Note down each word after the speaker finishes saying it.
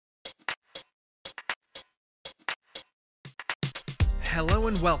Hello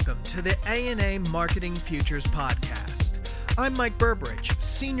and welcome to the A&A Marketing Futures Podcast. I'm Mike Burbridge,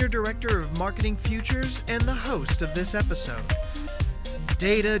 Senior Director of Marketing Futures and the host of this episode.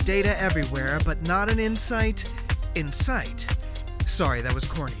 Data everywhere, but not an insight. Sorry, that was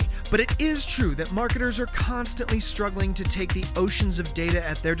corny. But it is true that marketers are constantly struggling to take the oceans of data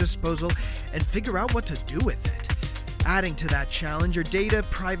at their disposal and figure out what to do with it. Adding to that challenge are data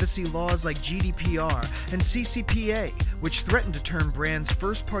privacy laws like GDPR and CCPA, which threaten to turn brands'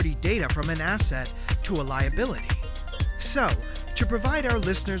 first-party data from an asset to a liability. So, to provide our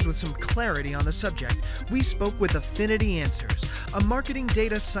listeners with some clarity on the subject, we spoke with Affinity Answers, a marketing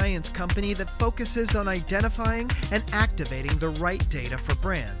data science company that focuses on identifying and activating the right data for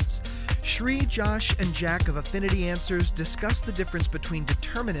brands. Sree, Josh, and Jack of Affinity Answers discussed the difference between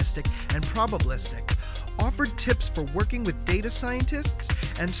deterministic and probabilistic, offered tips for working with data scientists,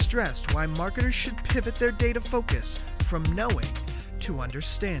 and stressed why marketers should pivot their data focus from knowing to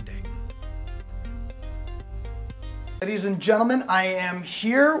understanding. Ladies and gentlemen, I am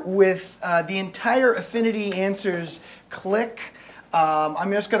here with the entire Affinity Answers clique.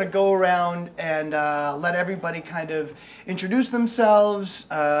 I'm just going to go around and let everybody kind of introduce themselves,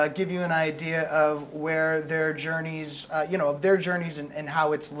 give you an idea of where their journeys, and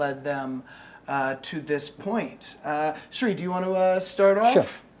how it's led them to this point. Sree, do you want to start off? Sure.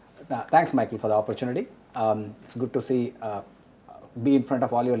 Thanks, Michael, for the opportunity. It's good to be in front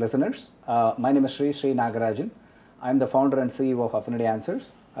of all your listeners. My name is Sree Nagarajan. I'm the founder and CEO of Affinity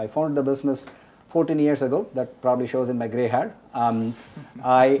Answers. I founded the business 14 years ago. That probably shows in my gray hair.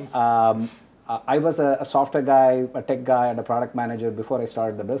 I was a software guy, a tech guy, and a product manager before I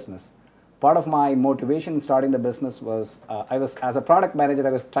started the business. Part of my motivation in starting the business was as a product manager, I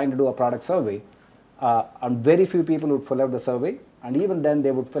was trying to do a product survey, and very few people would fill out the survey, and even then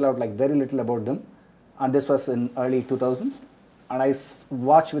they would fill out like very little about them. And this was in early 2000s, and I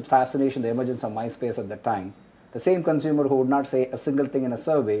watched with fascination the emergence of MySpace at that time. The same consumer who would not say a single thing in a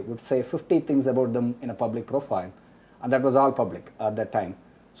survey would say 50 things about them in a public profile, and that was all public at that time.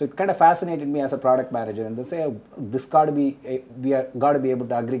 So it kind of fascinated me as a product manager, and they say we are got to be able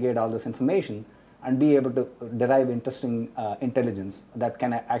to aggregate all this information and be able to derive interesting intelligence that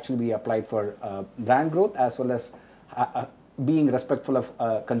can actually be applied for brand growth as well as being respectful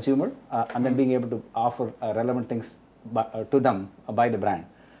of consumer and then being able to offer relevant things to them by the brand.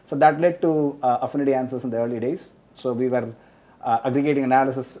 So that led to Affinity Answers in the early days. So we were aggregating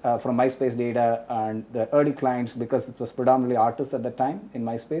analysis from MySpace data, and the early clients, because it was predominantly artists at that time in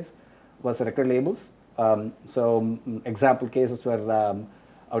MySpace, was record labels. Example cases where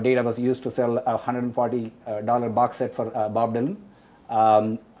our data was used to sell a $140 box set for Bob Dylan.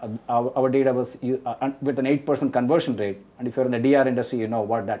 Our data was with an 8% conversion rate, and if you're in the DR industry, you know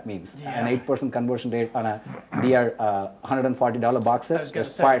what that means. Yeah. An 8% conversion rate on a DR $140 box set. I was going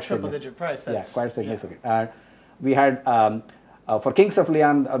to say triple-digit price. That's quite significant. Yeah. We had for Kings of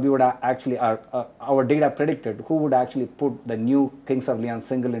Leon, we would actually our data predicted who would actually put the new Kings of Leon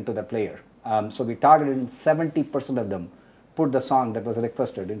single into the player. So we targeted 70% of them put the song that was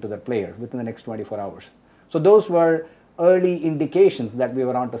requested into the player within the next 24 hours. So those were early indications that we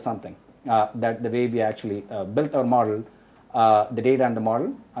were onto something, that the way we actually built our model, the data and the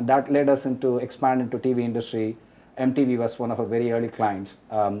model, and that led us into expand into TV industry. MTV was one of our very early clients.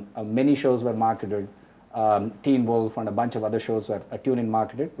 Many shows were marketed, Teen Wolf and a bunch of other shows were tune-in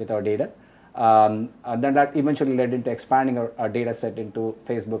marketed with our data. And then that eventually led into expanding our data set into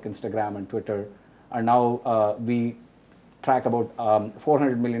Facebook, Instagram, and Twitter. And now we track about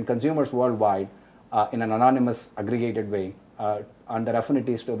 400 million consumers worldwide in an anonymous, aggregated way, and their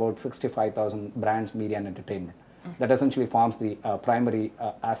affinities to about 65,000 brands, media, and entertainment. That essentially forms the primary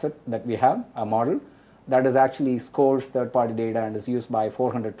asset that we have, a model that is actually scores third-party data and is used by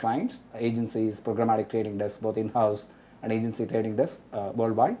 400 clients, agencies, programmatic trading desks, both in-house and agency trading desks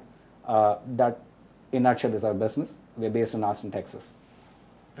worldwide. That, in a nutshell, is our business. We're based in Austin, Texas.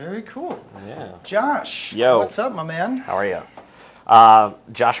 Very cool. Yeah. Josh, Yo. What's up, my man? How are you?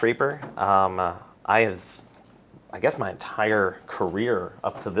 Josh Reaper. I guess my entire career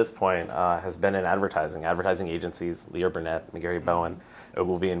up to this point has been in advertising agencies, Lear Burnett, McGarry Bowen,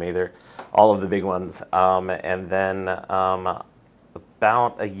 Ogilvy and Mather, all of the big ones. And then about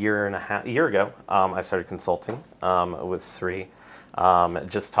a year ago, I started consulting with Sree,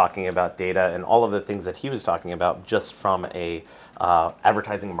 just talking about data and all of the things that he was talking about just from a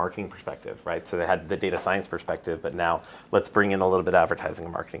advertising and marketing perspective, right? So they had the data science perspective, but now let's bring in a little bit of advertising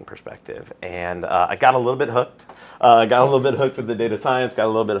and marketing perspective. And I got a little bit hooked. With the data science, got a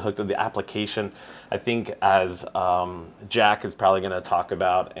little bit hooked with the application. I think as Jack is probably going to talk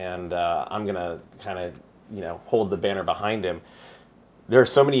about, and I'm going to kind of hold the banner behind him. there are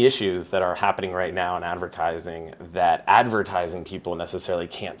so many issues that are happening right now in advertising that advertising people necessarily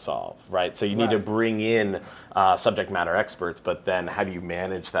can't solve, right? So you need to bring in subject matter experts, but then how do you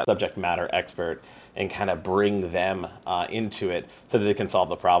manage that subject matter expert and kind of bring them into it so that they can solve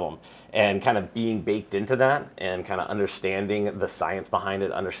the problem? And kind of being baked into that and kind of understanding the science behind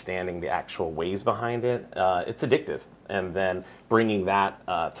it, understanding the actual ways behind it, it's addictive. And then bringing that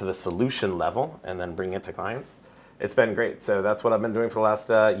to the solution level and then bringing it to clients. It's been great. So that's what I've been doing for the last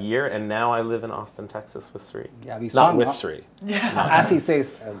year, and now I live in Austin, Texas with Sree. Yeah, not with Sree. Yeah. As he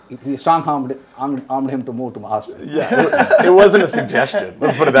says, we strong-armed him to move to Austin. Yeah, it wasn't a suggestion.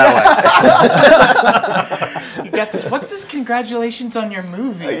 Let's put it that way. You got this. What's this? Congratulations on your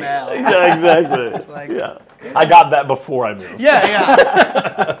movie now. Yeah, exactly. Like, yeah, I got that before I moved.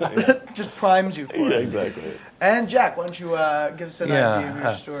 Yeah. Just primes you for it. Yeah, exactly. And Jack, why don't you give us an idea of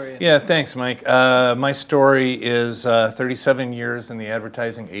your story? Yeah, thanks, Mike. My story is 37 years in the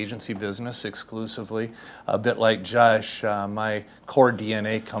advertising agency business exclusively. A bit like Josh, my core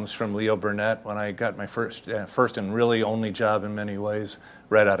DNA comes from Leo Burnett when I got my first and really only job in many ways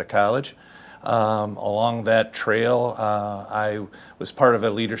right out of college. Along that trail, I was part of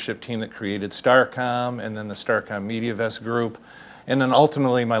a leadership team that created Starcom and then the Starcom MediaVest group. And then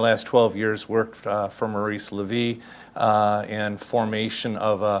ultimately, my last 12 years worked for Maurice Levy and formation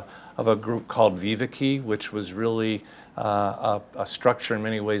of a group called VivaKey, which was really a structure in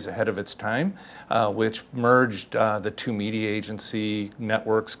many ways ahead of its time, which merged the two media agency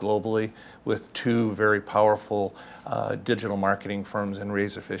networks globally with two very powerful digital marketing firms in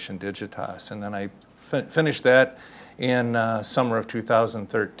Razorfish and Digitas. And then I finished that in summer of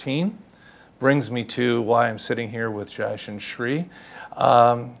 2013. Brings me to why I'm sitting here with Josh and Sree.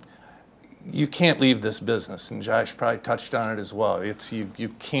 You can't leave this business, and Josh probably touched on it as well. It's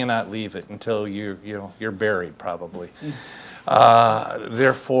you cannot leave it until you're buried, probably.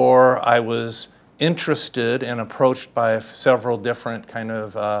 Therefore, I was interested and approached by several different kind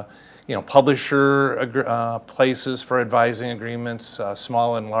of publisher places for advising agreements,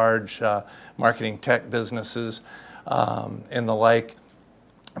 small and large marketing tech businesses, and the like.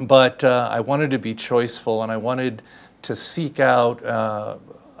 But I wanted to be choiceful, and I wanted to seek out a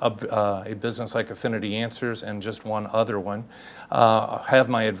business like Affinity Answers and just one other one. Have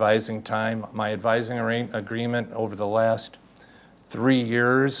my advising time. My advising agreement over the last 3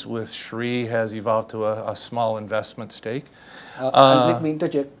 years with Sree has evolved to a small investment stake. Let me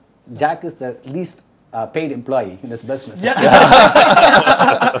interject. Jack is the least paid employee in this business. Yeah.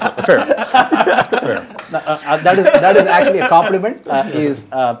 Fair. That is actually a compliment. Is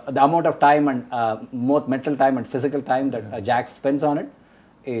the amount of time and more mental time and physical time that Jack spends on it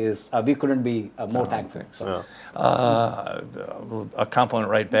is we couldn't be more thankful. So. A compliment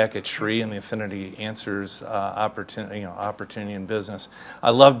right back at Sree and the Affinity Answers opportunity in business.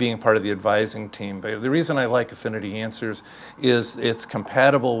 I love being part of the advising team, but the reason I like Affinity Answers is it's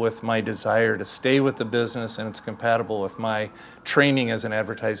compatible with my desire to stay with the business, and it's compatible with my training as an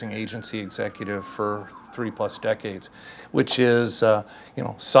advertising agency executive for 3+ decades, which is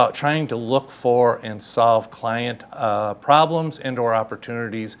trying to look for and solve client problems and or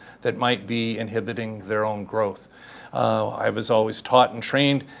opportunities that might be inhibiting their own growth. I was always taught and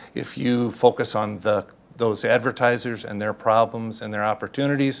trained, if you focus on those advertisers and their problems and their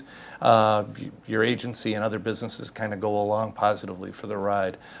opportunities, your agency and other businesses kind of go along positively for the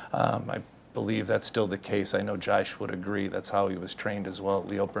ride. I believe that's still the case. I know Josh would agree. That's how he was trained as well at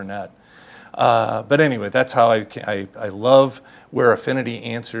Leo Burnett. But anyway, that's how I love where Affinity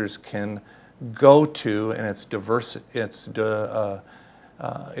Answers can go to, and its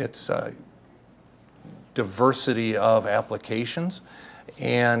diversity of applications.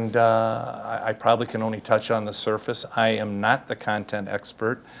 And I probably can only touch on the surface. I am not the content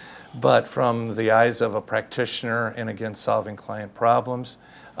expert, but from the eyes of a practitioner and again solving client problems,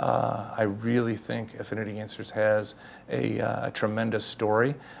 I really think Affinity Answers has a tremendous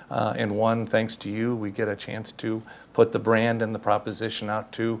story, and one, thanks to you, we get a chance to put the brand and the proposition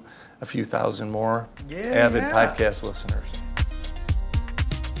out to a few thousand more avid podcast listeners.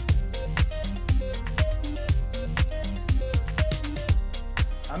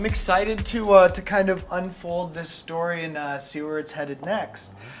 I'm excited to kind of unfold this story and see where it's headed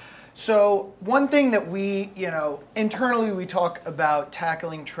next. So one thing that we, internally we talk about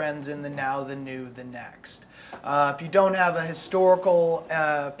tackling trends in the now, the new, the next. If you don't have a historical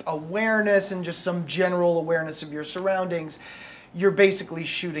awareness and just some general awareness of your surroundings, you're basically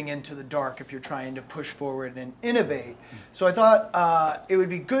shooting into the dark if you're trying to push forward and innovate. So I thought it would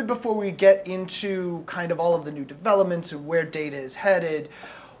be good before we get into kind of all of the new developments and where data is headed.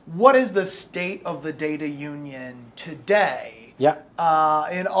 What is the state of the data union today? Yeah.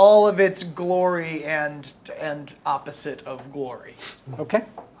 In all of its glory and opposite of glory. Okay.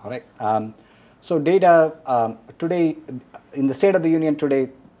 All right. So data today, in the State of the Union today,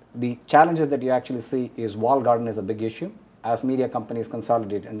 the challenges that you actually see is walled garden is a big issue as media companies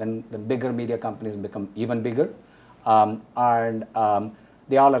consolidate, and then the bigger media companies become even bigger,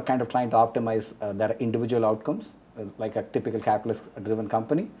 they all are kind of trying to optimize their individual outcomes, like a typical capitalist-driven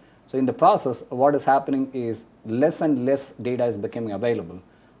company. So in the process, what is happening is less and less data is becoming available.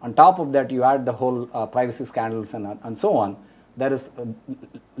 On top of that, you add the whole privacy scandals and so on. There is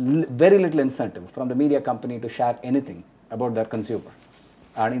very little incentive from the media company to share anything about their consumer.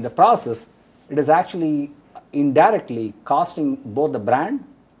 And in the process, it is actually indirectly costing both the brand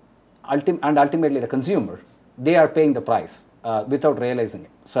and ultimately the consumer. They are paying the price without realizing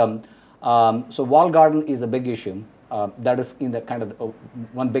it. So walled garden is a big issue. That is in the kind of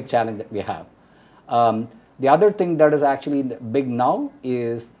one big challenge that we have. The other thing that is actually big now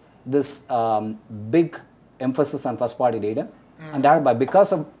is this big emphasis on first-party data, and thereby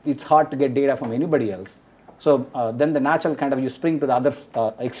because of it's hard to get data from anybody else. So then the natural kind of you spring to the other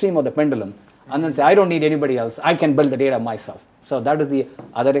extreme of the pendulum, and then say I don't need anybody else. I can build the data myself. So that is the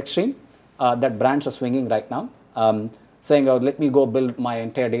other extreme that brands are swinging right now, saying, oh, let me go build my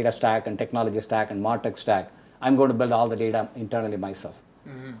entire data stack and technology stack and MarTech stack. I'm going to build all the data internally myself.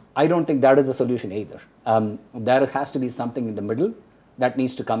 I don't think that is the solution either. There has to be something in the middle that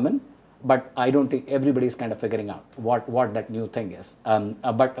needs to come in, but I don't think everybody's kind of figuring out what that new thing is.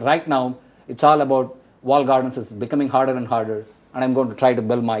 But right now, it's all about walled gardens is becoming harder and harder, and I'm going to try to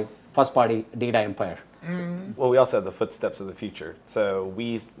build my first-party data empire. Well, we also have the footsteps of the future. So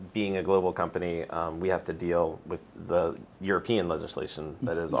we, being a global company, we have to deal with the European legislation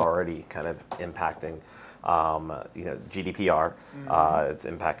that is already kind of impacting GDPR. It's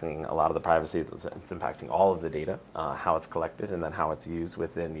impacting a lot of the privacy. It's impacting all of the data, how it's collected, and then how it's used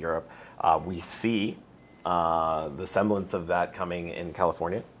within Europe. We see the semblance of that coming in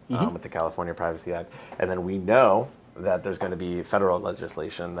California with the California Privacy Act, and then we know that there's going to be federal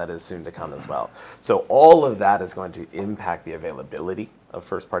legislation that is soon to come as well. So all of that is going to impact the availability of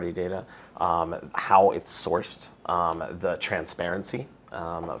first-party data, how it's sourced, the transparency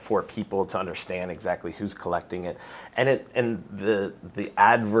for people to understand exactly who's collecting it, and the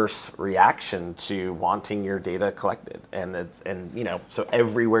adverse reaction to wanting your data collected. And so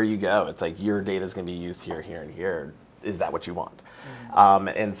everywhere you go, it's like your data is going to be used here, here, and here. Is that what you want?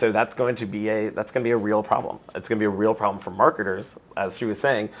 And so that's going to be a real problem. It's going to be a real problem for marketers, as she was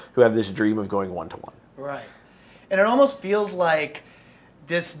saying, who have this dream of going one-to-one. Right. And it almost feels like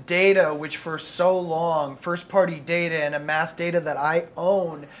this data, which for so long, first-party data and amassed data that I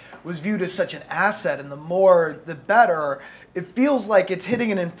own, was viewed as such an asset, and the more, the better. It feels like it's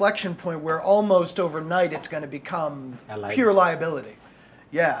hitting an inflection point where almost overnight it's going to become pure liability.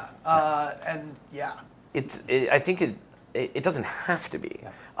 Yeah. I think it doesn't have to be.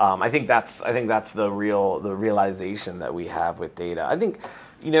 I think that's the realization that we have with data. I think,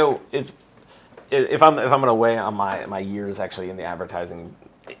 if I'm going to weigh on my years actually in the advertising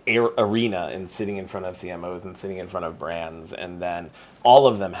arena and sitting in front of CMOs and sitting in front of brands, and then all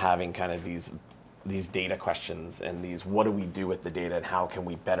of them having kind of these data questions and these what do we do with the data and how can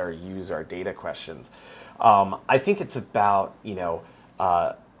we better use our data questions. I think it's about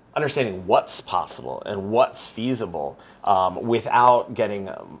understanding what's possible and what's feasible without getting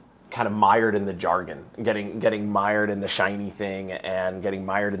kind of mired in the jargon, getting mired in the shiny thing and getting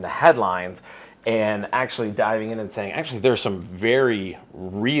mired in the headlines, and actually diving in and saying, actually, there's some very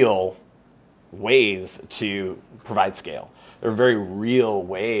real ways to provide scale. There are very real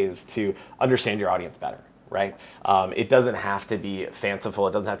ways to understand your audience better, right? It doesn't have to be fanciful.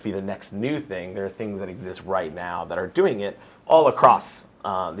 It doesn't have to be the next new thing. There are things that exist right now that are doing it all across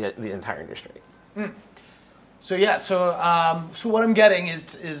the entire industry. So what I'm getting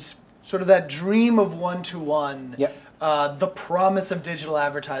is sort of that dream of one-to-one. Yep. The promise of digital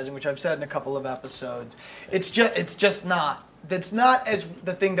advertising, which I've said in a couple of episodes. It's just not. That's not as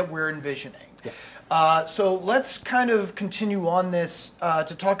the thing that we're envisioning. Yeah. So let's kind of continue on this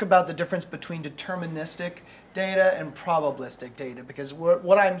to talk about the difference between deterministic data and probabilistic data, because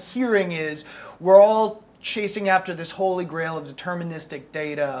what I'm hearing is we're all chasing after this holy grail of deterministic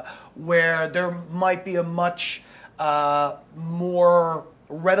data where there might be a much more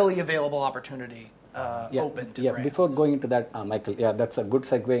readily available opportunity open to brands. Before going into that, Michael, that's a good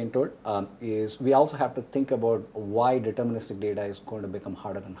segue into it, is we also have to think about why deterministic data is going to become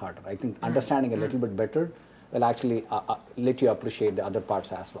harder and harder. I think understanding a little bit better will actually let you appreciate the other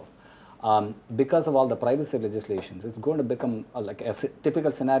parts as well. Because of all the privacy legislations, it's going to become like a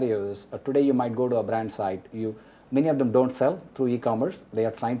typical scenario is today you might go to a brand site, Many of them don't sell through e-commerce. They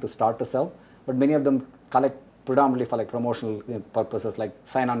are trying to start to sell, but many of them collect predominantly for like promotional purposes, like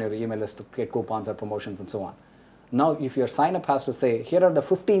sign on your email list to get coupons or promotions and so on. Now, if your sign up has to say, here are the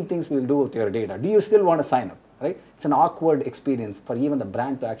 15 things we'll do with your data, do you still want to sign up, right? It's an awkward experience for even the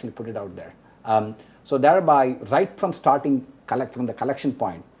brand to actually put it out there. So thereby, right from starting from the collection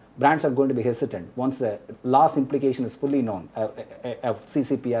point, brands are going to be hesitant once the loss implication is fully known of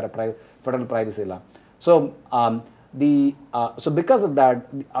CCPA or federal privacy law. So so because of that,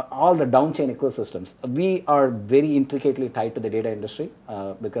 all the downchain ecosystems, we are very intricately tied to the data industry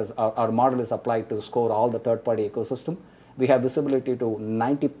because our model is applied to score all the third-party ecosystem. We have visibility to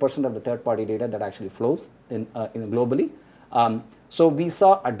 90% of the third-party data that actually flows in globally. So we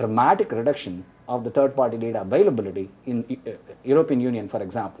saw a dramatic reduction of the third-party data availability in European Union, for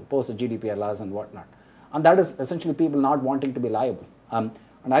example, post the GDPR laws and whatnot. And that is essentially people not wanting to be liable. And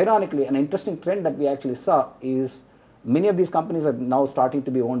ironically, an interesting trend that we actually saw is many of these companies are now starting to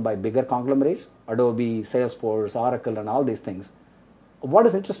be owned by bigger conglomerates, Adobe, Salesforce, Oracle, and all these things. What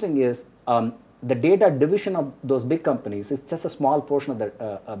is interesting is the data division of those big companies is just a small portion of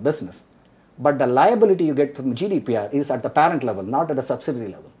the business. But the liability you get from GDPR is at the parent level, not at the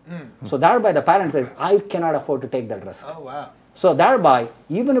subsidiary level. So thereby the parent says, I cannot afford to take that risk. Oh, wow. So thereby,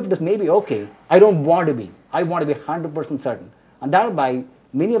 even if this may be okay, I don't want to be. I want to be 100% certain. And thereby,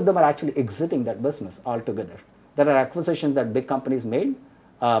 many of them are actually exiting that business altogether. There are acquisitions that big companies made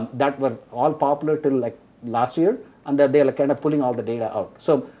that were all popular till like last year, and that they are kind of pulling all the data out.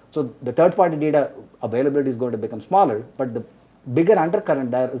 So the third-party data availability is going to become smaller, but the bigger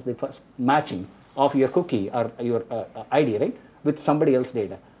undercurrent there is the first matching of your cookie or your ID, right, with somebody else's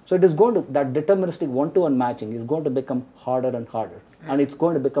data. So it is going to, that deterministic one-to-one matching is going to become harder and harder, and it's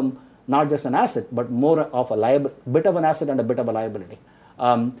going to become not just an asset, but more of a bit of an asset and a bit of a liability.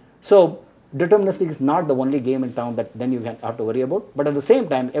 So deterministic is not the only game in town that then you have to worry about, but at the same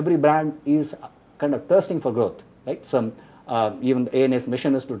time, every brand is kind of thirsting for growth, right? So even the ANA's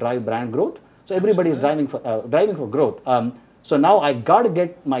mission is to drive brand growth. So everybody is driving for growth. So now I got to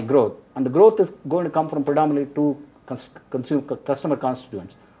get my growth, and the growth is going to come from predominantly two customer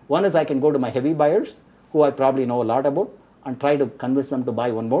constituents. One is I can go to my heavy buyers, who I probably know a lot about, and try to convince them to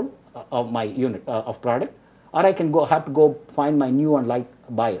buy one more of my unit of product, or I can have to go find my new and light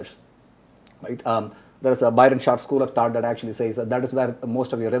buyers. Right? There's a Byron Sharp school of thought that actually says that is where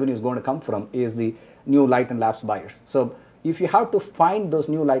most of your revenue is going to come from, is the new light and lapse buyers. So if you have to find those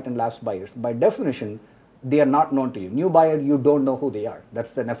new light and lapse buyers, by definition, they are not known to you. New buyer, you don't know who they are.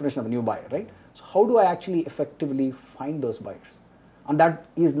 That's the definition of a new buyer, right? So how do I actually effectively find those buyers? And that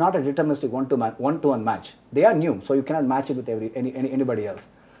is not a deterministic one-to-one match. They are new, so you cannot match it with anybody else.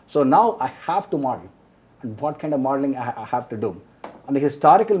 So now I have to model. And what kind of modeling I have to do? And the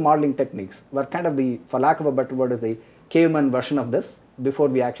historical modeling techniques were kind of the, for lack of a better word, is the caveman version of this before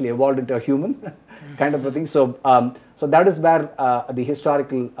we actually evolved into a human kind of a thing. So, so that is where the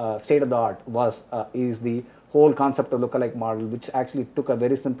historical state of the art is the whole concept of lookalike model, which actually took a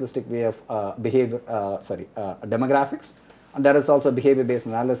very simplistic way of demographics. And there is also behavior-based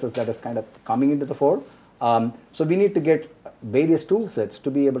analysis that is kind of coming into the fore. So we need to get various tool sets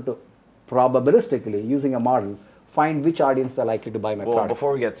to be able to probabilistically, using a model, find which audience they're likely to buy my product.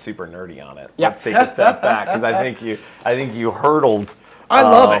 Before we get super nerdy on it, let's take a step back, because I think you hurdled. I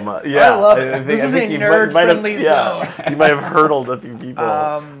love it. Yeah, I love it. This is a nerd-friendly zone. Yeah, you might have hurdled a few people.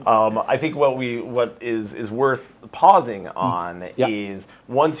 I think what is worth pausing on is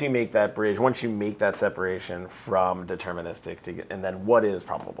once you make that bridge, once you make that separation from deterministic and then what is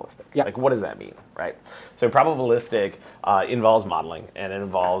probabilistic? Like, what does that mean, right? So probabilistic involves modeling, and it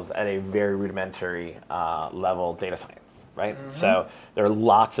involves at a very rudimentary level data science, right? So there are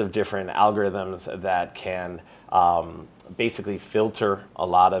lots of different algorithms that can basically filter a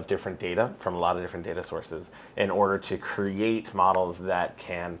lot of different data from a lot of different data sources in order to create models that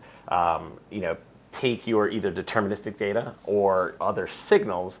can take your either deterministic data or other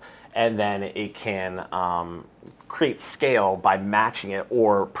signals, and then it can create scale by matching it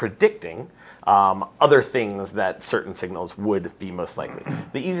or predicting other things that certain signals would be most likely.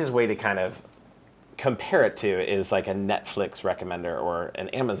 The easiest way to kind of compare it to is like a Netflix recommender or an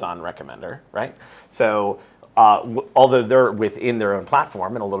Amazon recommender, right? So although they're within their own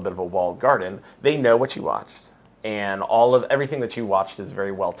platform in a little bit of a walled garden, they know what you watched. And everything that you watched is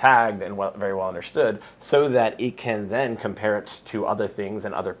very well tagged and very well understood, so that it can then compare it to other things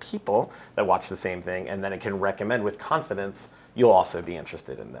and other people that watch the same thing, and then it can recommend with confidence, you'll also be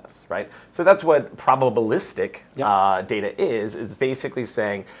interested in this, right? So that's what probabilistic data is basically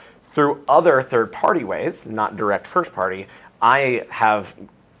saying, through other third-party ways, not direct first-party, I have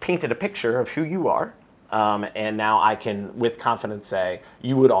painted a picture of who you are. and now I can, with confidence, say,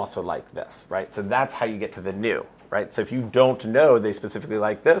 you would also like this, right? So that's how you get to the new, right? So if you don't know they specifically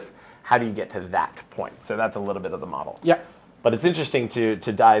like this, how do you get to that point? So that's a little bit of the model. Yeah. But it's interesting to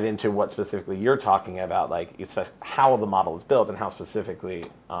dive into what specifically you're talking about, like how the model is built and how specifically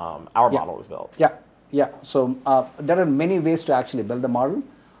our model is built. Yeah, yeah. So there are many ways to actually build the model.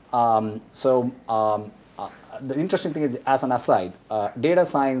 The interesting thing is, as an aside, data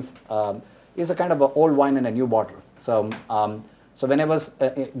science is a kind of an old wine in a new bottle. So when I was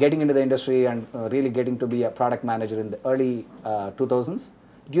getting into the industry and really getting to be a product manager in the early 2000s,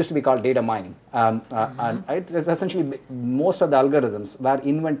 it used to be called data mining. And it's essentially most of the algorithms were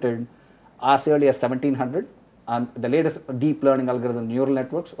invented as early as 1700. And the latest deep learning algorithm, neural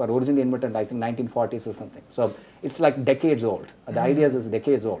networks, were originally invented, I think, 1940s or something. So it's like decades old. The ideas is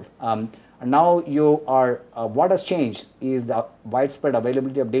decades old. And now you are, what has changed is the widespread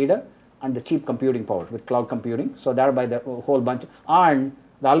availability of data and the cheap computing power with cloud computing. So thereby the whole bunch, and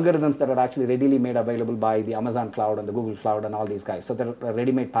the algorithms that are actually readily made available by the Amazon cloud and the Google cloud and all these guys. So there are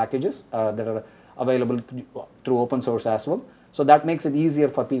ready-made packages that are available through open source as well. So that makes it easier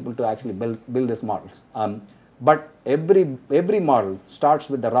for people to actually build these models. But every model starts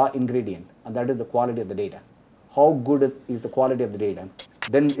with the raw ingredient, and that is the quality of the data. How good is the quality of the data?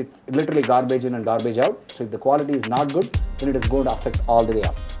 Then it's literally garbage in and garbage out. So if the quality is not good, then it is going to affect all the way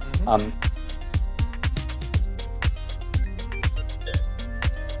up.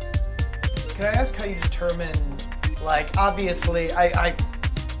 Can I ask how you determine, like, obviously, I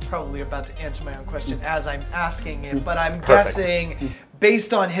probably about to answer my own question as I'm asking it, but I'm guessing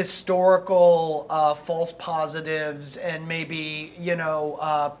based on historical false positives and maybe,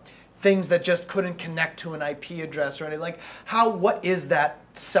 things that just couldn't connect to an IP address or anything, like, what is that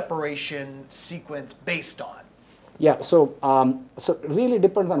separation sequence based on? Yeah, so it really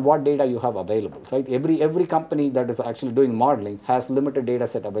depends on what data you have available, right? Every company that is actually doing modeling has limited data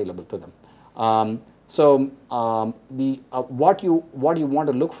set available to them. What you want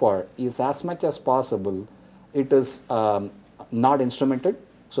to look for is, as much as possible, it is not instrumented.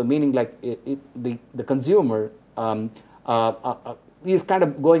 So meaning, like, the consumer is kind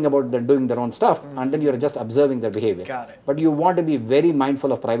of going about doing their own stuff, and then you're just observing their behavior. Got it. But you want to be very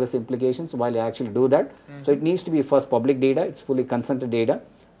mindful of privacy implications while you actually do that. So it needs to be first public data, it's fully consented data,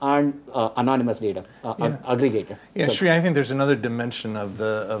 and anonymous data, aggregator. Yeah, So, Sree, I think there's another dimension of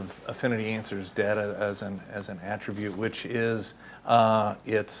Affinity Answers data as an attribute, which is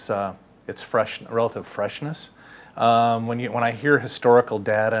its relative freshness. When I hear historical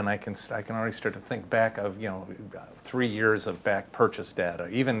data, and I can already start to think back of 3 years of back purchase data,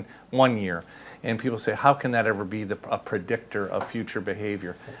 even 1 year, and people say, how can that ever be a predictor of future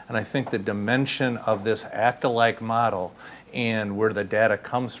behavior? And I think the dimension of this act-alike model and where the data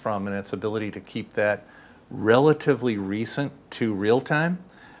comes from and its ability to keep that relatively recent to real time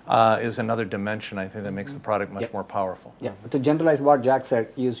is another dimension, I think, that makes the product much more powerful. Yeah, to generalize what Jack said,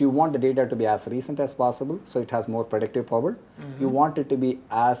 is you want the data to be as recent as possible, so it has more predictive power. You want it to be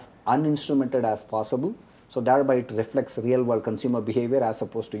as uninstrumented as possible, so thereby it reflects real world consumer behavior as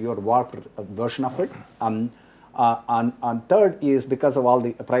opposed to your warped version of it. And third is, because of all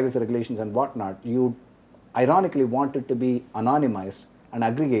the privacy regulations and whatnot, you ironically want it to be anonymized and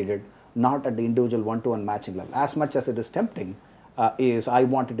aggregated, not at the individual one-to-one matching level. As much as it is tempting, I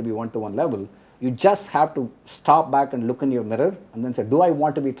want it to be one-to-one level, you just have to stop back and look in your mirror and then say, do I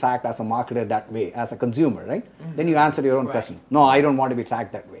want to be tracked as a marketer that way, as a consumer, right? Then you answer your own question. No, I don't want to be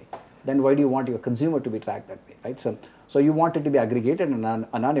tracked that way. Then why do you want your consumer to be tracked that way, right? So you want it to be aggregated and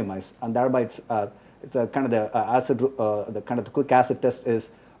anonymized, and thereby it's a kind of the kind of the quick acid test is,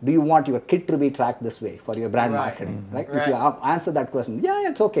 do you want your kid to be tracked this way for your brand marketing, right? If you answer that question, yeah,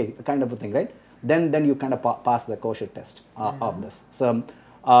 it's okay, kind of a thing, right? Then you kind of pass the kosher test of this. So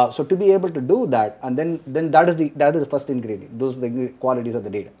to be able to do that, and then that is the first ingredient. Those are the qualities of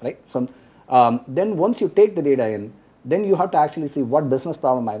the data, right? So then once you take the data in, then you have to actually see what business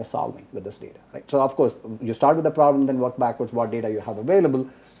problem I was solving with this data, right? So of course, you start with the problem, then work backwards what data you have available.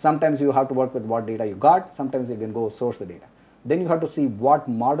 Sometimes you have to work with what data you got. Sometimes you can go source the data. Then you have to see what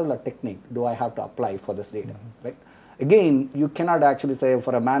model or technique do I have to apply for this data, right? Again, you cannot actually say,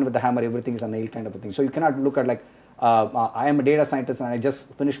 for a man with a hammer, everything is a nail kind of a thing. So you cannot look at like, I am a data scientist and I just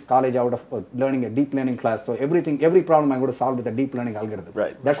finished college out of learning a deep learning class. So every problem I'm going to solve with a deep learning algorithm.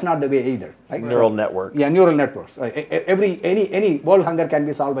 Right. That's not the way either. Right? Neural networks. Yeah, neural networks. Any world hunger can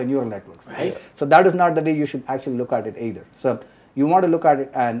be solved by neural networks. Right? So that is not the way you should actually look at it either. So you want to look at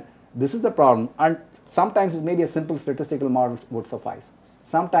it, and this is the problem. And sometimes it may be a simple statistical model would suffice.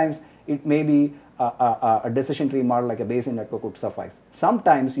 Sometimes it may be a decision tree model like a Bayesian network would suffice.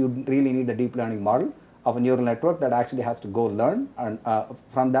 Sometimes you really need a deep learning model, of a neural network that actually has to go learn and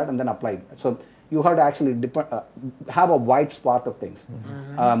from that and then apply it. So you have to actually have a wide swath of things.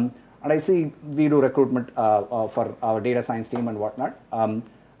 And I see we do recruitment for our data science team and whatnot. And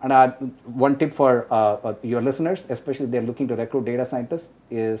one tip for your listeners, especially if they're looking to recruit data scientists,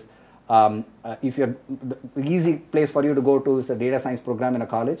 is if you're the easy place for you to go to is a data science program in a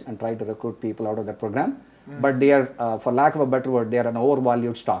college and try to recruit people out of that program. But they are, for lack of a better word, they are an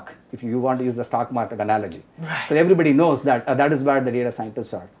overvalued stock, if you want to use the stock market analogy. Because everybody knows that that is where the data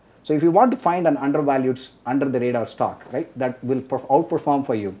scientists are. So if you want to find an undervalued, under the radar stock, right, that will outperform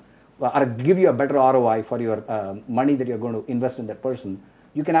for you, or give you a better ROI for your money that you're going to invest in that person,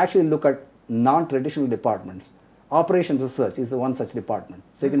 you can actually look at non-traditional departments. Operations research is the one such department.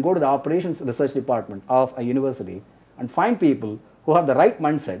 So you can go to the operations research department of a university and find people who have the right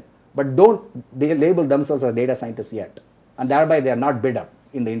mindset, but they label themselves as data scientists yet. And thereby they are not bid up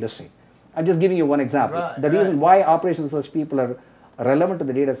in the industry. I'm just giving you one example. The reason why operations research people are relevant to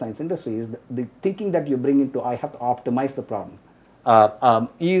the data science industry is the thinking that you bring into, I have to optimize the problem,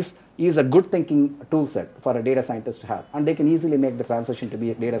 is a good thinking tool set for a data scientist to have. And they can easily make the transition to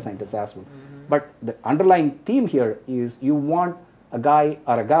be a data scientist as well. But the underlying theme here is you want a guy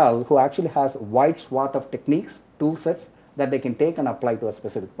or a gal who actually has a wide swath of techniques, tool sets that they can take and apply to a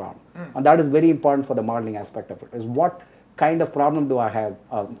specific problem. And that is very important for the modeling aspect of it, is what kind of problem do I have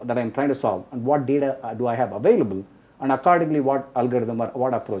that I'm trying to solve, and what data do I have available, and accordingly what algorithm or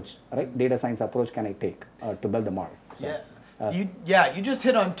what approach, right, data science approach can I take to build the model. So, you just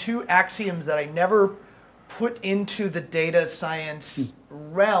hit on two axioms that I never put into the data science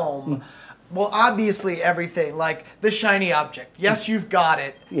realm. Well, obviously everything, like the shiny object. Yes, you've got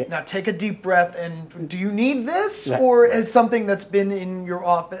it. Now take a deep breath and do you need this? Or is something that's been in your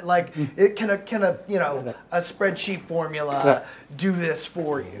office, like it can a spreadsheet formula do this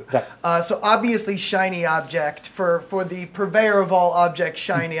for you? So obviously shiny object, for the purveyor of all objects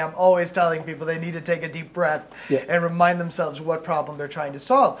shiny, I'm always telling people they need to take a deep breath and remind themselves what problem they're trying to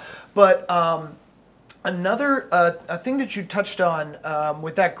solve. But another a thing that you touched on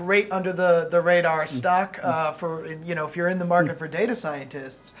with that great under the radar stock for if you're in the market for data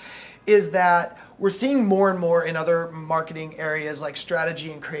scientists, is that we're seeing more and more in other marketing areas like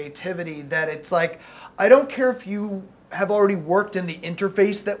strategy and creativity that it's like, I don't care if you have already worked in the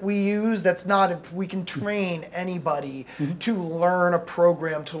interface that we use. That's not, we can train anybody to learn a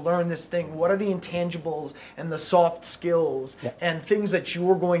program, to learn this thing. What are the intangibles and the soft skills and things that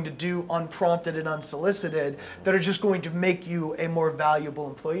you're going to do unprompted and unsolicited that are just going to make you a more valuable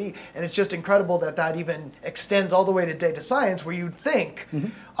employee? And it's just incredible that that even extends all the way to data science, where you'd think,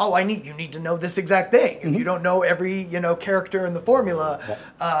 oh, you need to know this exact thing. If you don't know every character in the formula,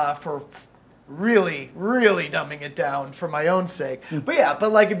 for really dumbing it down for my own sake.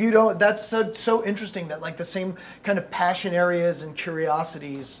 But like if you don't, that's so interesting that like the same kind of passion areas and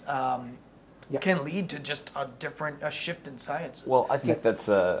curiosities can lead to just a shift in science. Well, I think that's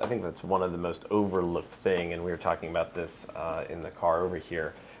one of the most overlooked thing, and we were talking about this in the car over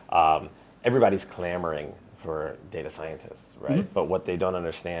here. Everybody's clamoring for data scientists, right? But what they don't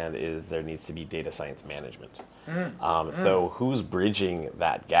understand is there needs to be data science management. So who's bridging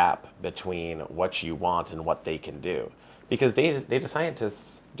that gap between what you want and what they can do? Because data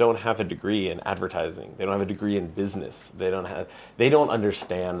scientists don't have a degree in advertising. They don't have a degree in business. They don't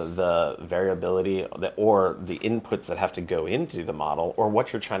understand the variability or the inputs that have to go into the model or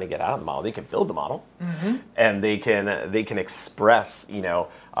what you're trying to get out of the model. They can build the model, and they can express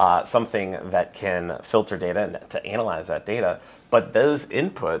something that can filter data and to analyze that data. But those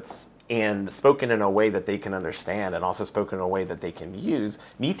inputs, and spoken in a way that they can understand and also spoken in a way that they can use,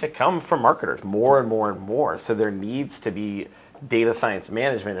 need to come from marketers more and more and more. So there needs to be data science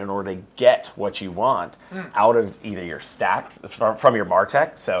management in order to get what you want out of either your stacks, from your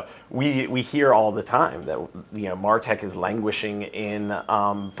MarTech. So we hear all the time that MarTech is languishing in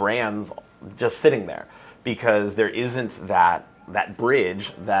brands just sitting there because there isn't that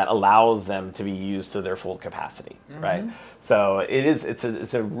bridge that allows them to be used to their full capacity, right? So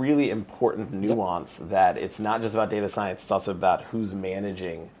it's a really important nuance that it's not just about data science, it's also about who's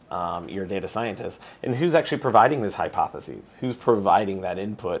managing your data scientists and who's actually providing those hypotheses, who's providing that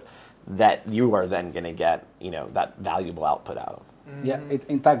input that you are then going to get that valuable output out of.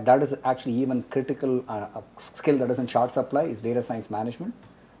 In fact, that is actually even critical skill that is in short supply is data science management,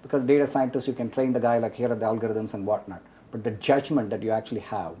 because data scientists, you can train the guy like here are the algorithms and whatnot. But the judgment that you actually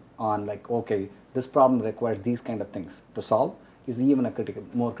have on like, okay, this problem requires these kind of things to solve is even a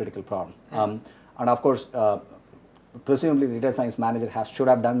more critical problem. And of course, presumably the data science manager should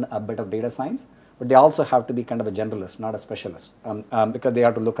have done a bit of data science, but they also have to be kind of a generalist, not a specialist, because they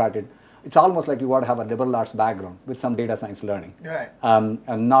have to look at it it's almost like you got to have a liberal arts background with some data science learning, Right.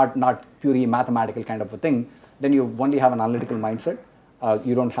 And not purely mathematical kind of a thing. Then you only have an analytical mindset.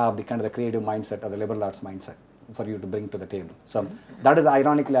 You don't have the kind of the creative mindset or the liberal arts mindset for you to bring to the table. So that is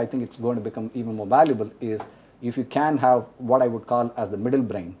ironically, I think it's going to become even more valuable is if you can have what I would call as the middle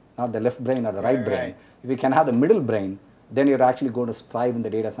brain, not the left brain or the right brain. Right. If you can have the middle brain, then you're actually going to thrive in the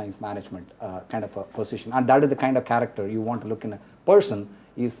data science management kind of a position. And that is the kind of character you want to look in a person.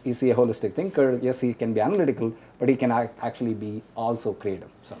 Is he a holistic thinker? Yes, he can be analytical, but he can actually be also creative.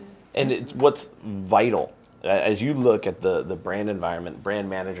 So. And it's what's vital as you look at the brand environment, brand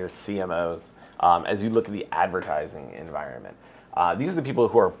managers, CMOs, as you look at the advertising environment, these are the people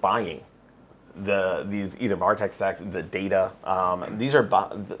who are buying these either MarTech stacks, the data.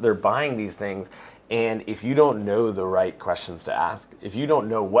 They're buying these things, and if you don't know the right questions to ask, if you don't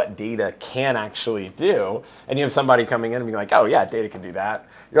know what data can actually do, and you have somebody coming in and being like, "Oh yeah, data can do that,"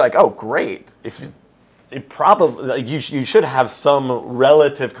 you're like, "Oh great." It probably like you should have some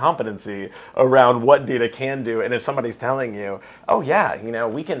relative competency around what data can do, and if somebody's telling you, "Oh yeah,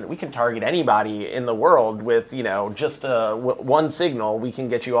 we can target anybody in the world with just one signal, we can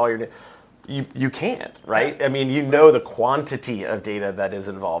get you all your," you can't, right? I mean, the quantity of data that is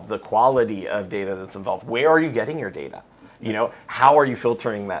involved, the quality of data that's involved. Where are you getting your data? How are you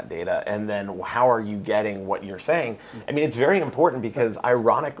filtering that data, and then how are you getting what you're saying? I mean, it's very important because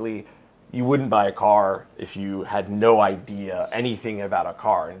ironically, you wouldn't buy a car if you had no idea anything about a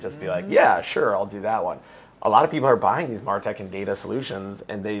car and just be like, yeah, sure, I'll do that one. A lot of people are buying these MarTech and data solutions,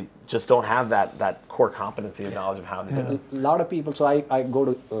 and they just don't have that core competency and knowledge of how to do it. A lot of people, so I go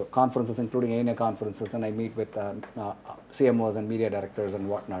to conferences, including ANA conferences, and I meet with CMOs and media directors and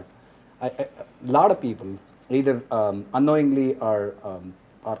whatnot. A lot of people either unknowingly or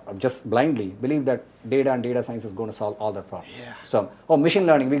just blindly believe that data and data science is going to solve all their problems. Yeah. So, machine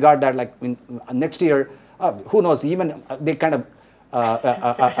learning, we got that like next year. Who knows? Even they kind of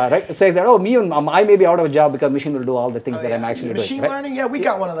right, says that I may be out of a job because machine will do all the things that I'm actually machine doing. Learning, yeah, we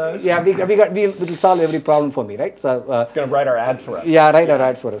got one of those. Yeah, we'll solve every problem for me, right? So it's going to write our ads for us. Yeah, write our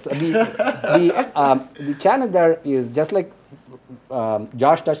ads for us. The challenge there is just like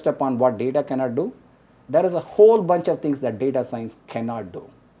Josh touched upon what data cannot do. There is a whole bunch of things that data science cannot do,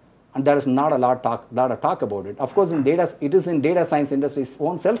 and there is not a lot of talk about it. Of course, it is in data science industry's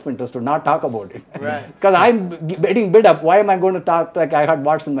own self-interest to not talk about it. Right. Because I'm getting bid up. Why am I going to talk like I had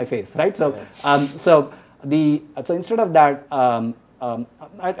warts in my face, right? So, so instead of that, I'll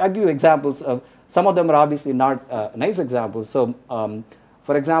give you examples. Some of them are obviously not nice examples. So,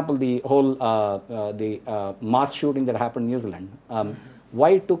 for example, the whole mass shooting that happened in New Zealand.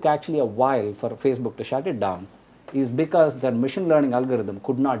 Why it took actually a while for Facebook to shut it down is because their machine learning algorithm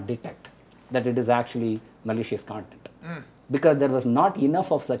could not detect that it is actually malicious content. Because there was not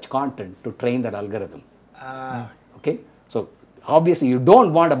enough of such content to train that algorithm. Okay, so obviously you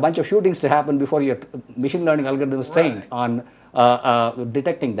don't want a bunch of shootings to happen before your machine learning algorithm is trained on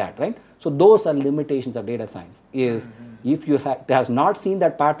detecting that, right? So those are limitations of data science. Is if you has not seen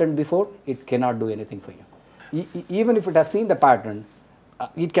that pattern before, it cannot do anything for you. Even if it has seen the pattern,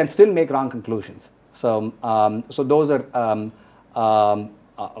 it can still make wrong conclusions. So, so those are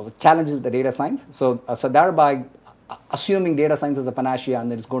challenges with the data science. So thereby, assuming data science is a panacea and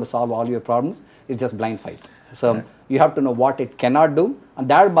that it's going to solve all your problems is just blind fight. So you have to know what it cannot do, and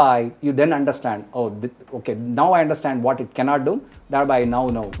thereby you then understand. Okay, now I understand what it cannot do. Thereby, I now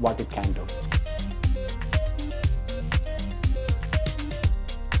know what it can do.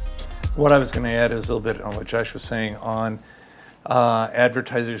 What I was going to add is a little bit on what Josh was saying on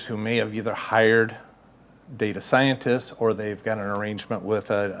advertisers who may have either hired data scientists or they've got an arrangement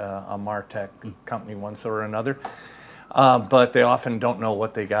with a MarTech company one sort or another, but they often don't know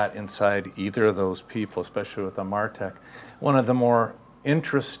what they got inside either of those people, especially with the MarTech. One of the more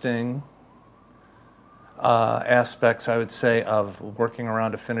interesting aspects, I would say, of working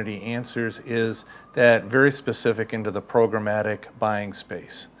around Affinity Answers is that very specific into the programmatic buying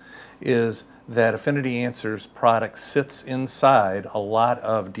space is that Affinity Answers product sits inside a lot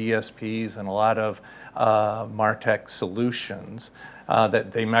of DSPs and a lot of MarTech solutions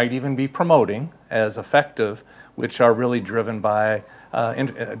that they might even be promoting as effective, which are really driven by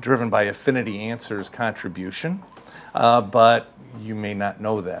Affinity Answers contribution, but you may not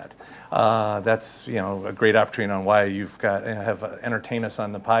know that. That's a great opportunity on why you've got have entertain us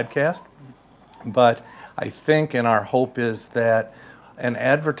on the podcast. But I think, and our hope is that an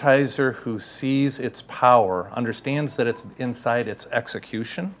advertiser who sees its power, understands that it's inside its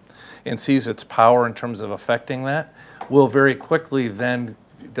execution, and sees its power in terms of affecting that, will very quickly then,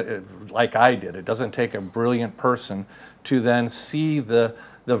 like I did, it doesn't take a brilliant person to then see the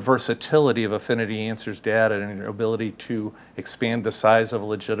the versatility of Affinity Answers data and your ability to expand the size of a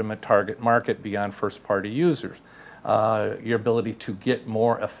legitimate target market beyond first-party users, your ability to get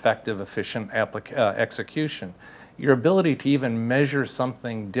more effective, efficient execution, your ability to even measure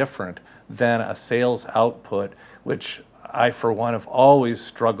something different than a sales output, which I, for one, have always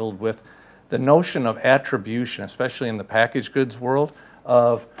struggled with. The notion of attribution, especially in the packaged goods world,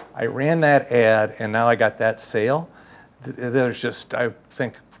 of I ran that ad and now I got that sale. There's just, I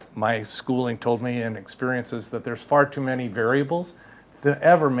think my schooling told me and experiences that there's far too many variables to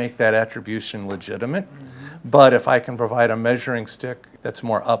ever make that attribution legitimate. But if I can provide a measuring stick that's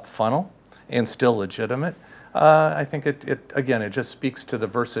more up funnel and still legitimate, I think it just speaks to the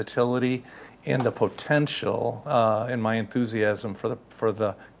versatility and the potential and my enthusiasm for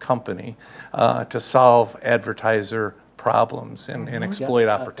the company to solve advertiser problems and exploit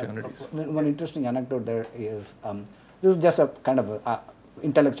opportunities. One interesting anecdote there is, this is just a kind of a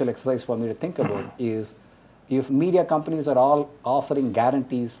intellectual exercise for me to think about, is if media companies are all offering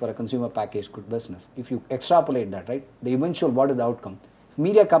guarantees for a consumer packaged good business, if you extrapolate that, right, the eventual, what is the outcome? If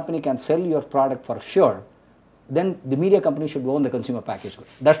media company can sell your product for sure, then the media company should own the consumer packaged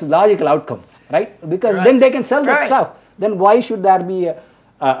goods. That's the logical outcome, right? Because then they can sell that stuff. Then why should there be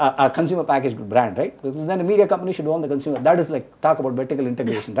a consumer packaged good brand, right? Because then the media company should own the consumer. That is like, talk about vertical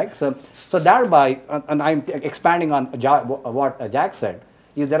integration, right? So thereby, and I'm expanding on what Jack said,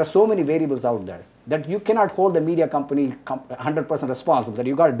 is there are so many variables out there that you cannot hold the media company 100% responsible, that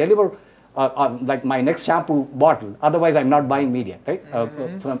you got to deliver like my next shampoo bottle, otherwise I'm not buying media, right?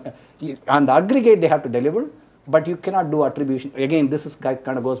 On the aggregate they have to deliver, but you cannot do attribution. Again, this is kind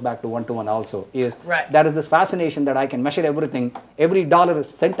of goes back to one-to-one also, is there is this fascination that I can measure everything, every dollar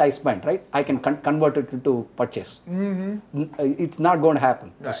cent I spent, right? I can convert it into purchase. It's not going to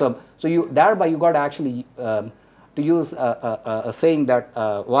happen. Right. So you thereby you got to actually, to use a saying that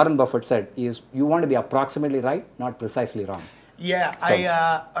Warren Buffett said, is you want to be approximately right, not precisely wrong. Yeah, so,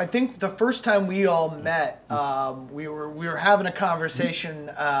 I think the first time we all met, we were having a conversation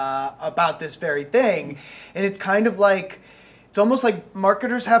about this very thing, and it's kind of like, it's almost like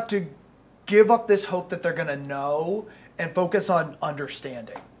marketers have to give up this hope that they're going to know and focus on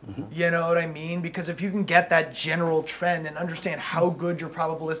understanding. You know what I mean? Because if you can get that general trend and understand how good your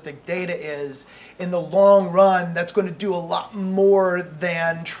probabilistic data is, in the long run, that's going to do a lot more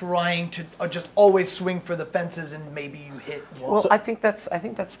than trying to just always swing for the fences and maybe you hit one. Well, I think that's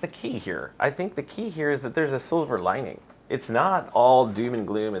the key here. I think the key here is that there's a silver lining. It's not all doom and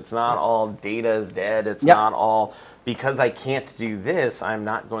gloom. It's not all data is dead. It's not all, because I can't do this, I'm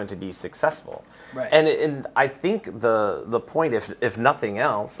not going to be successful. Right. And I think the point, if nothing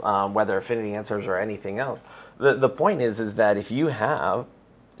else, whether Affinity Answers or anything else, the point is that if you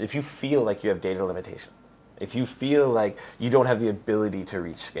feel like you have data limitations, if you feel like you don't have the ability to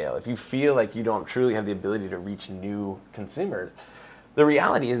reach scale, if you feel like you don't truly have the ability to reach new consumers, the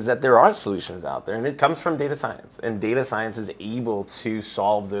reality is that there are solutions out there, and it comes from data science, and data science is able to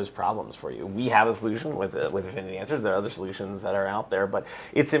solve those problems for you. We have a solution with Affinity Answers. There are other solutions that are out there, but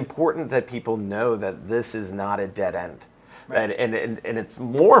it's important that people know that this is not a dead end. Right. And it's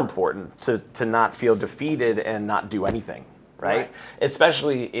more important to not feel defeated and not do anything, right?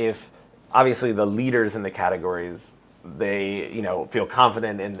 Especially if, obviously, the leaders in the categories, they feel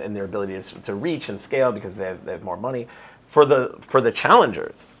confident in their ability to reach and scale because they have more money. For the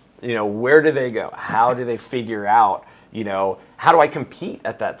challengers, where do they go? How do they figure out, how do I compete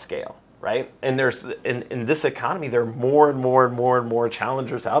at that scale, right? And there's in this economy, there are more and more and more and more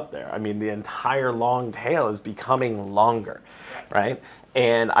challengers out there. I mean, the entire long tail is becoming longer, right?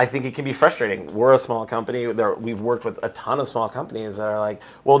 And I think it can be frustrating. We're a small company. We've worked with a ton of small companies that are like,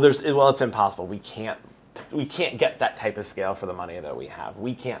 well, it's impossible. We can't get that type of scale for the money that we have.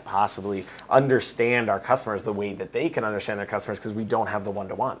 We can't possibly understand our customers the way that they can understand their customers because we don't have the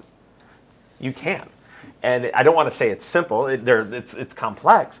one-to-one. You can. And I don't want to say it's simple. It's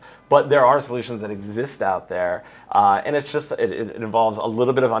complex, but there are solutions that exist out there. And it's just, it involves a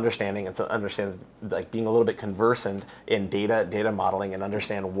little bit of understanding. It understands, like, being a little bit conversant in data modeling and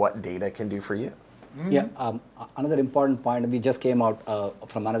understand what data can do for you. Yeah, another important point, we just came out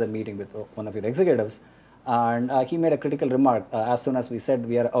from another meeting with one of your executives, and he made a critical remark as soon as we said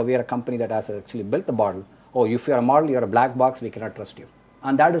we are a company that has actually built the model. Oh, if you're a model, you're a black box, we cannot trust you.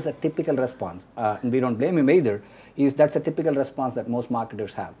 And that is a typical response, and we don't blame him either, that's a typical response that most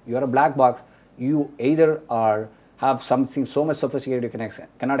marketers have. You're a black box, you either have something so much sophisticated you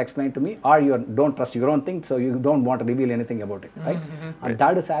cannot explain to me, or you don't trust your own thing, so you don't want to reveal anything about it, right? And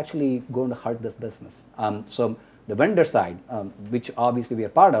that is actually going to hurt this business. So the vendor side, which obviously we are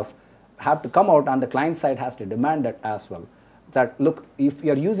part of, have to come out, and the client side has to demand that as well. that, look, if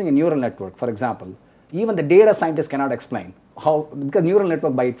you're using a neural network, for example, even the data scientist cannot explain how, because neural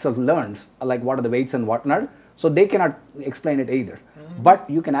network by itself learns like what are the weights and whatnot, so they cannot explain it either. But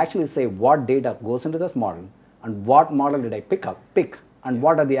you can actually say what data goes into this model and what model did I pick, and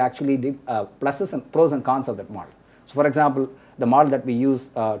what are the actually the pluses and pros and cons of that model. So for example, the model that we use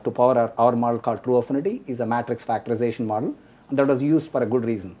to power our model called True Affinity is a matrix factorization model, and that was used for a good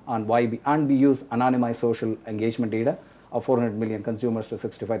reason. And we use anonymized social engagement data of 400 million consumers to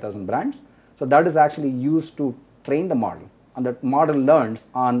 65,000 brands. So that is actually used to train the model, and that model learns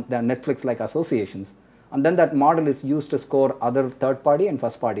on the Netflix-like associations, and then that model is used to score other third-party and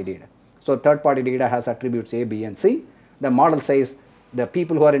first-party data. So third-party data has attributes A, B, and C. The model says the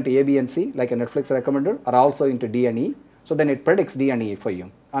people who are into A, B, and C, like a Netflix recommender, are also into D and E. So then it predicts D and E for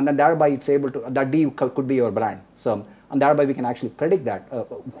you, and then thereby it's able to, that D could be your brand. So, and thereby we can actually predict that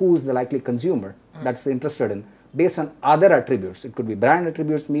who is the likely consumer that's interested in, based on other attributes. It could be brand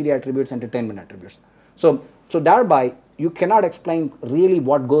attributes, media attributes, entertainment attributes. So thereby you cannot explain really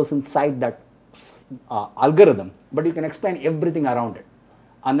what goes inside that algorithm, but you can explain everything around it,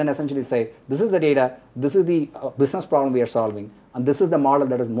 and then essentially say, this is the data, this is the business problem we are solving, and this is the model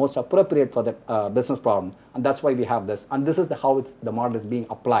that is most appropriate for that business problem, and that's why we have this, and this is how the model is being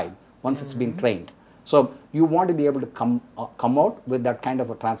applied once it's been trained. So you want to be able to come out with that kind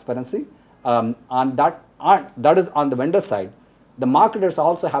of a transparency, and that is on the vendor side. The marketers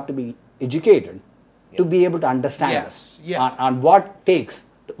also have to be educated to be able to understand this, and what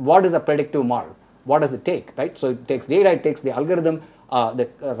is a predictive model, what does it take, right? So it takes data, it takes the algorithm, the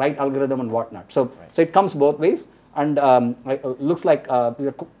right algorithm and whatnot. So it comes both ways, and it looks like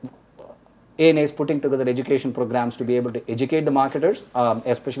ANA is putting together education programs to be able to educate the marketers,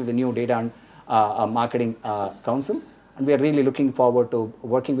 especially the new data and marketing council. And we are really looking forward to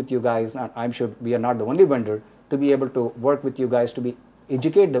working with you guys, and I'm sure we are not the only vendor to be able to work with you guys to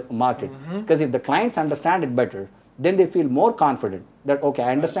educate the market. Because if the clients understand it better, then they feel more confident that, okay,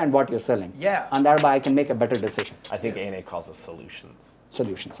 I understand what you're selling. Yeah. And thereby I can make a better decision. I think ANA calls us solutions.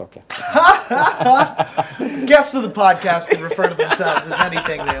 Solutions, okay. Guests of the podcast can refer to themselves as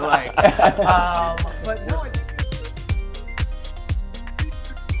anything they like.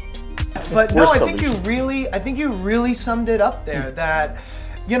 But no, I think you really summed it up there. That,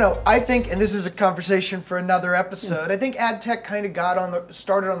 I think, and this is a conversation for another episode, I think ad tech kind of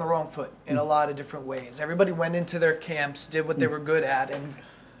started on the wrong foot in a lot of different ways. Everybody went into their camps, did what they were good at, and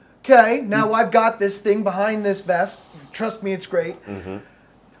okay, now I've got this thing behind this vest. Trust me, it's great.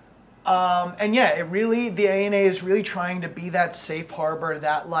 And yeah, the ANA is really trying to be that safe harbor,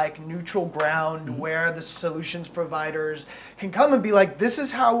 that like neutral ground where the solutions providers can come and be like, this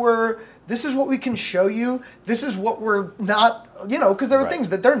is what we can show you. This is what we're not, because there are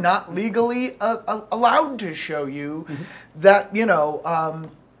things that they're not legally allowed to show you that,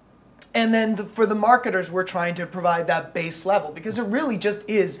 and then for the marketers, we're trying to provide that base level, because it really just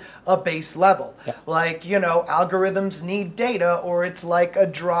is a base level. Yeah. Like, algorithms need data, or it's like a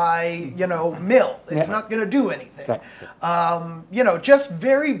dry, mill. It's not going to do anything. Right. Just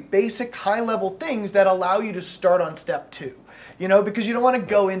very basic high-level things that allow you to start on step 2. Because you don't want to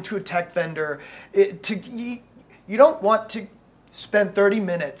go into a tech vendor. You don't want to spend 30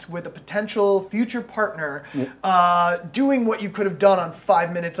 minutes with a potential future partner doing what you could have done on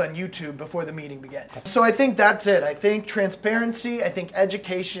 5 minutes on YouTube before the meeting began. So I think that's it. I think transparency, I think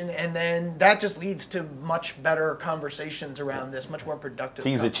education, and then that just leads to much better conversations around this, much more productive. To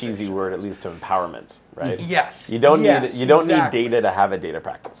use a cheesy word, it leads to empowerment, right? Yes. You don't need data to have a data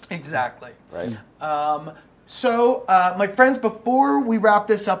practice. Exactly. Right. So, my friends, before we wrap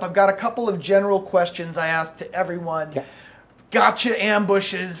this up, I've got a couple of general questions I ask to everyone. Okay. Gotcha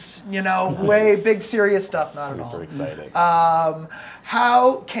ambushes, way big serious stuff. Not Super at all. Exciting.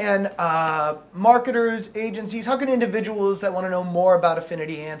 How can marketers, agencies, how can individuals that want to know more about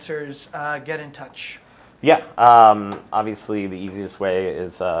Affinity Answers get in touch? Yeah, obviously the easiest way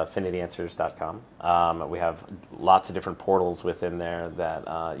is affinityanswers.com. We have lots of different portals within there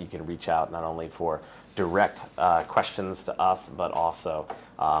that you can reach out not only for direct questions to us, but also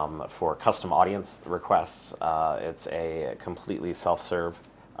for custom audience requests. It's a completely self-serve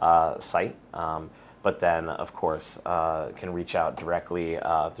site, but then, of course, can reach out directly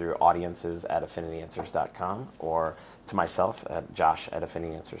through audiences at affinityanswers.com or to myself at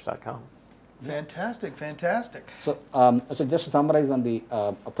josh@affinityanswers.com. Fantastic. So, so just to summarize on the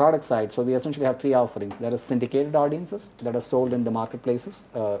product side, so we essentially have 3 offerings. There is syndicated audiences that are sold in the marketplaces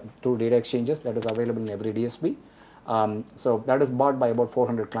through data exchanges that is available in every DSP. So that is bought by about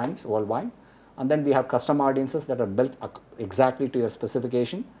 400 clients worldwide. And then we have custom audiences that are built exactly to your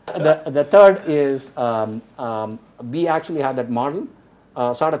specification. The third is we actually have that model.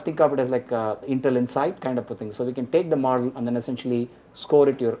 Sort of think of it as like Intel Insight kind of a thing. So we can take the model and then essentially score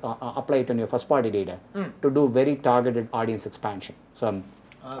it, apply it on your first party data to do very targeted audience expansion. So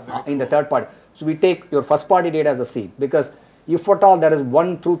in the third party. So we take your first party data as a seed, because if at all there is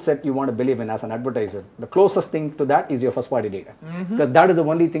one truth set you want to believe in as an advertiser, the closest thing to that is your first party data, because that is the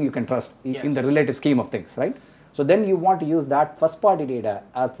only thing you can trust in the relative scheme of things, right? So then you want to use that first party data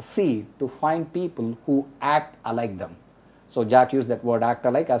as the seed to find people who act alike them. So Jack used that word act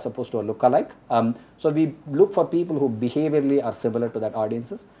alike as opposed to a look alike. So we look for people who behaviorally are similar to that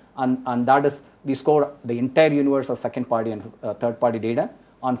audiences, and that is, we score the entire universe of second party and third party data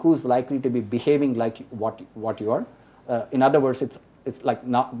on who's likely to be behaving like what you are. In other words, it's like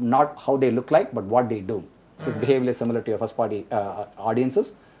not how they look like, but what they do. It's behaviorally similar to your first party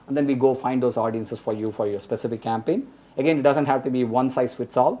audiences, and then we go find those audiences for you for your specific campaign. Again, it doesn't have to be one size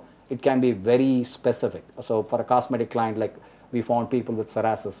fits all. It can be very specific. So for a cosmetic client, like we found people with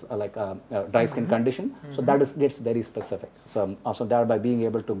psoriasis, like dry skin condition. So that gets very specific. So thereby being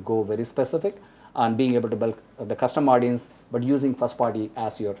able to go very specific and being able to build the custom audience, but using first party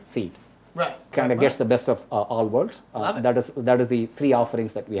as your seed. Right. Kind of gets the best of all worlds. Love it. That is the three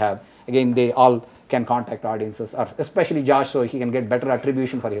offerings that we have. Again, they all can contact audiences, or especially Josh, so he can get better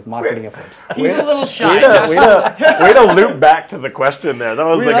attribution for his marketing efforts. He's a little shy. Way to loop back to the question there. That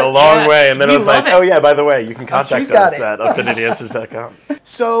was a long way, and then it was like, oh yeah, by the way, you can contact us at affinityAnswers.com.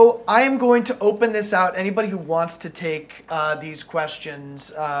 So I am going to open this out. Anybody who wants to take these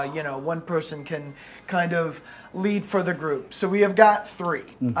questions, one person can kind of lead for the group. So we have got three.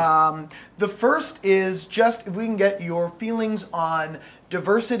 The first is just if we can get your feelings on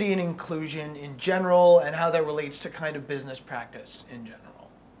diversity and inclusion in general and how that relates to kind of business practice in general.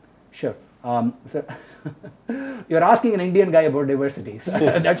 Sure. So you're asking an Indian guy about diversity. So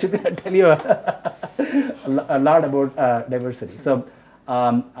that should tell you a lot about diversity. So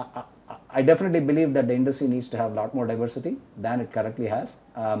I definitely believe that the industry needs to have a lot more diversity than it currently has.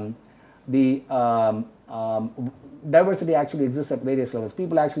 Diversity actually exists at various levels.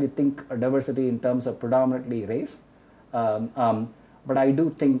 People actually think diversity in terms of predominantly race. But I do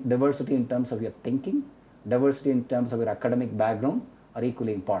think diversity in terms of your thinking, diversity in terms of your academic background are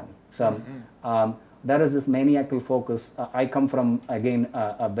equally important. So there is this maniacal focus. I come from, again,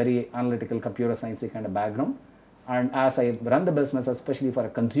 a very analytical computer sciencey kind of background. And as I run the business, especially for a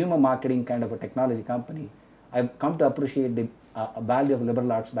consumer marketing kind of a technology company, I've come to appreciate the value of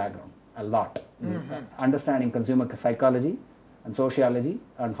liberal arts background a lot. Understanding consumer psychology and sociology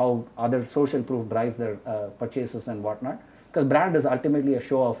and how other social proof drives their purchases and whatnot. Because brand is ultimately a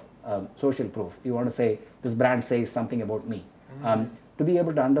show of social proof. You want to say, this brand says something about me. To be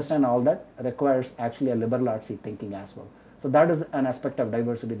able to understand all that requires actually a liberal artsy thinking as well. So that is an aspect of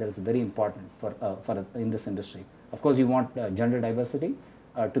diversity that is very important for in this industry. Of course, you want gender diversity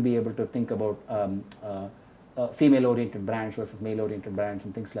to be able to think about female-oriented brands versus male-oriented brands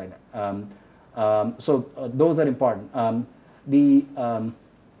and things like that. So those are important.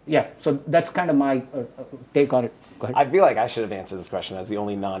 So that's kind of my take on it. Go ahead. I feel like I should have answered this question as the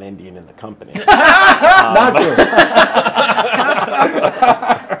only non-Indian in the company. Not true.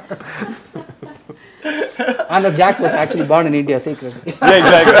 Unless Jack was actually born in India secretly. Yeah,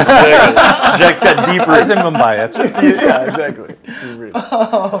 exactly. Jack's got deep roots in Mumbai. That's right. Yeah, exactly.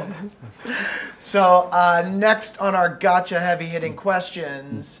 So next on our gotcha heavy hitting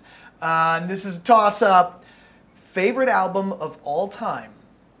questions, this is a toss up. Favorite album of all time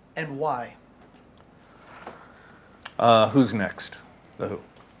and why? Who's next? The Who.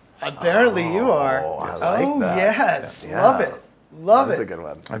 Apparently you are. I like that. Yes, Yeah. love it. Love That's it. a good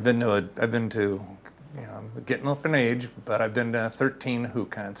one. I've been to, I'm getting up in age, but I've been to 13 Who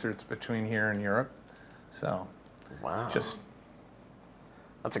concerts between here and Europe. So, Wow.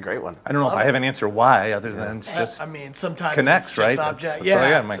 That's a great one. I don't know if I have an answer why, other than it's just I mean, sometimes connects, it's just right? object. That's all I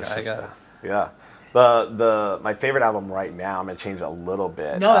Yeah. got. I got it. Yeah. My favorite album right now, I'm going to change it a little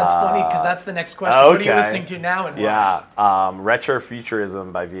bit. No, that's funny because that's the next question. What are you listening to now and why? Yeah.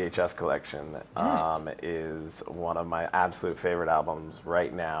 Retrofuturism by VHS Collection is one of my absolute favorite albums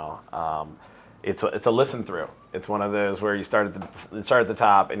right now. It's a listen through. It's one of those where you start at the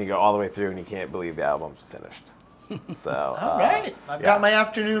top and you go all the way through and you can't believe the album's finished. So all right. I've got my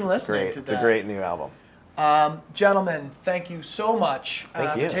afternoon listening to that. It's a great new album. Gentlemen, thank you so much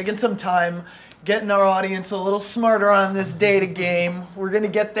Thank you. for taking some time, getting our audience a little smarter on this data game. We're going to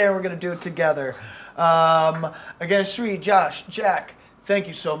get there. We're going to do it together. Again, Sree, Josh, Jack, Thank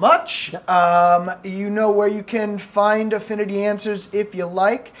you so much. Yep. You know where you can find Affinity Answers if you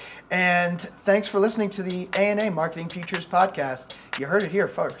like. And thanks for listening to the A&A Marketing Futures Podcast. You heard it here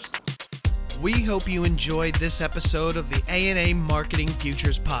first. We hope you enjoyed this episode of the A&A Marketing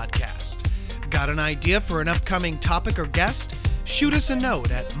Futures Podcast. Got an idea for an upcoming topic or guest? Shoot us a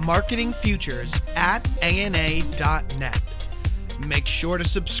note at marketingfutures@ana.net. Make sure to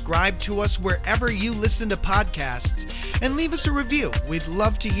subscribe to us wherever you listen to podcasts and leave us a review. We'd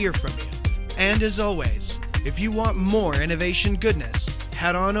love to hear from you. And as always, if you want more innovation goodness,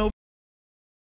 head on over